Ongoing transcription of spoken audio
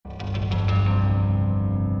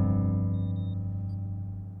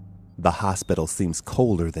The hospital seems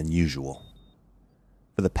colder than usual.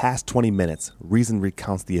 For the past 20 minutes, Rezin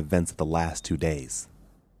recounts the events of the last 2 days.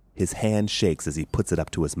 His hand shakes as he puts it up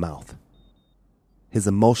to his mouth. His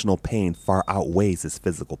emotional pain far outweighs his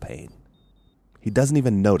physical pain. He doesn't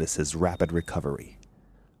even notice his rapid recovery.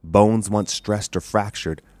 Bones once stressed or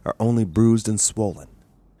fractured are only bruised and swollen.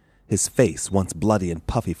 His face, once bloody and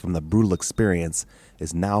puffy from the brutal experience,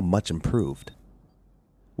 is now much improved.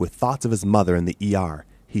 With thoughts of his mother in the ER,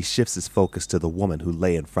 he shifts his focus to the woman who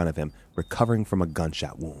lay in front of him, recovering from a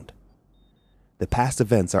gunshot wound. The past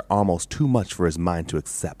events are almost too much for his mind to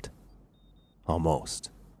accept. Almost.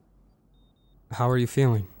 How are you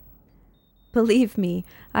feeling? Believe me,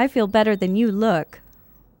 I feel better than you look.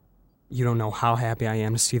 You don't know how happy I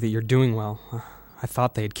am to see that you're doing well. I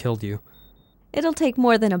thought they had killed you. It'll take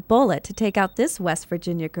more than a bullet to take out this West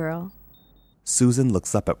Virginia girl. Susan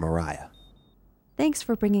looks up at Mariah. Thanks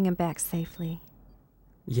for bringing him back safely.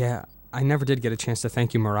 Yeah, I never did get a chance to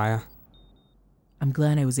thank you, Mariah. I'm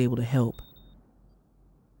glad I was able to help.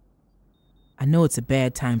 I know it's a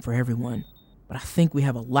bad time for everyone, but I think we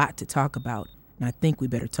have a lot to talk about, and I think we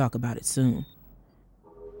better talk about it soon.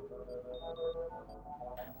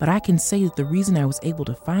 But I can say that the reason I was able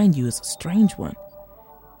to find you is a strange one.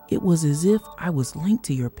 It was as if I was linked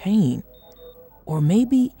to your pain, or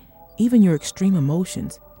maybe even your extreme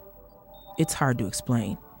emotions. It's hard to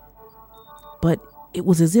explain. But it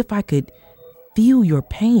was as if I could feel your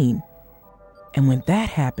pain. And when that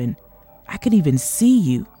happened, I could even see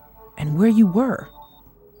you and where you were.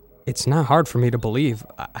 It's not hard for me to believe.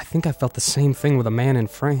 I think I felt the same thing with a man in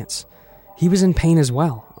France. He was in pain as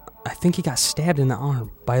well. I think he got stabbed in the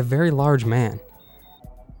arm by a very large man.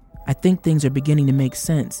 I think things are beginning to make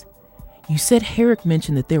sense. You said Herrick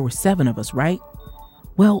mentioned that there were 7 of us, right?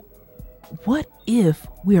 Well, what if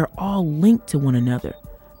we are all linked to one another,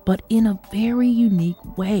 but in a very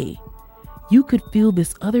unique way? You could feel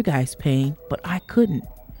this other guy's pain, but I couldn't.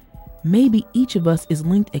 Maybe each of us is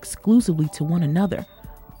linked exclusively to one another,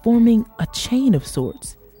 forming a chain of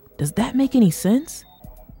sorts. Does that make any sense?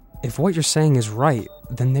 If what you're saying is right,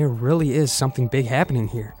 then there really is something big happening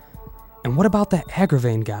here. And what about that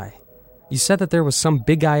Agravain guy? You said that there was some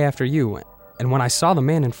big guy after you, and when I saw the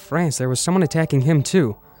man in France, there was someone attacking him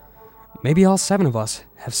too. Maybe all 7 of us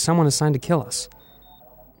have someone assigned to kill us.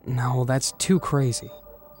 No, that's too crazy.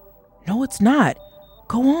 No, it's not.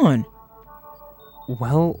 Go on.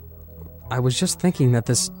 Well, I was just thinking that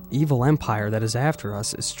this evil empire that is after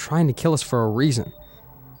us is trying to kill us for a reason.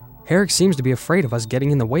 Herrick seems to be afraid of us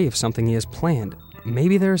getting in the way of something he has planned.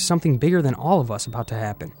 Maybe there is something bigger than all of us about to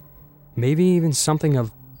happen. Maybe even something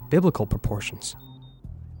of biblical proportions.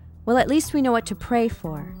 Well, at least we know what to pray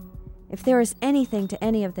for. If there is anything to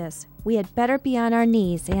any of this, we had better be on our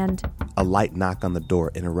knees and... A light knock on the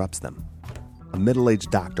door interrupts them. A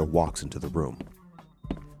middle-aged doctor walks into the room.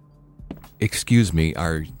 Excuse me,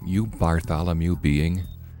 are you Bartholomew Being?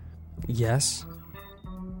 Yes?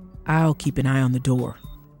 I'll keep an eye on the door.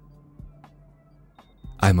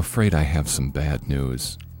 I'm afraid I have some bad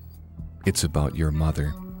news. It's about your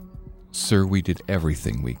mother. Sir, we did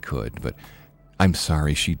everything we could, but I'm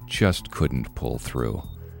sorry, she just couldn't pull through.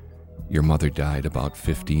 Your mother died about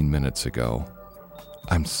 15 minutes ago.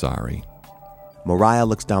 I'm sorry. Mariah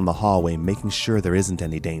looks down the hallway, making sure there isn't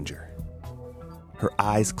any danger. Her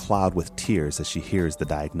eyes cloud with tears as she hears the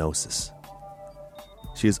diagnosis.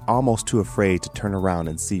 She is almost too afraid to turn around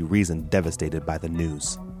and see Rezin devastated by the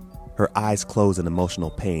news. Her eyes close in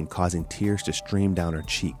emotional pain, causing tears to stream down her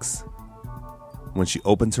cheeks. When she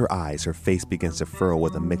opens her eyes, her face begins to furrow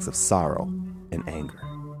with a mix of sorrow and anger.